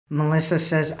Melissa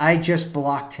says, I just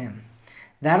blocked him.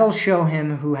 That'll show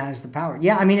him who has the power.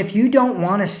 Yeah, I mean, if you don't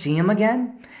want to see him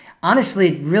again, honestly,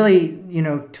 it really,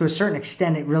 to a certain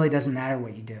extent, it really doesn't matter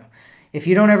what you do. If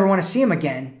you don't ever want to see him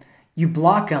again, you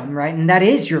block him, right? And that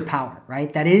is your power,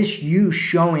 right? That is you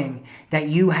showing that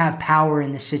you have power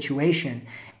in the situation.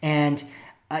 And,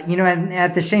 and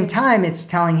at the same time, it's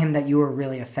telling him that you were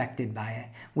really affected by it,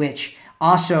 which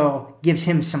also gives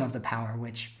him some of the power,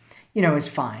 which, is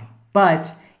fine.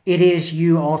 But it is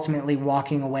you ultimately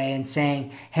walking away and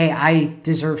saying, hey, I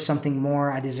deserve something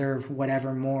more. I deserve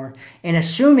whatever more. And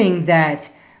assuming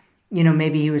that,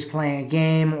 maybe he was playing a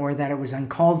game or that it was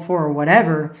uncalled for or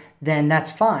whatever, then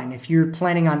that's fine. If you're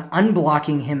planning on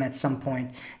unblocking him at some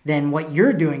point, then what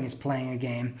you're doing is playing a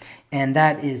game, and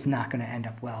that is not going to end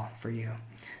up well for you.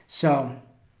 So,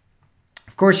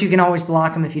 of course, you can always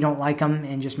block him if you don't like him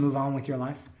and just move on with your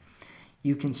life.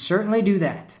 You can certainly do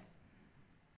that.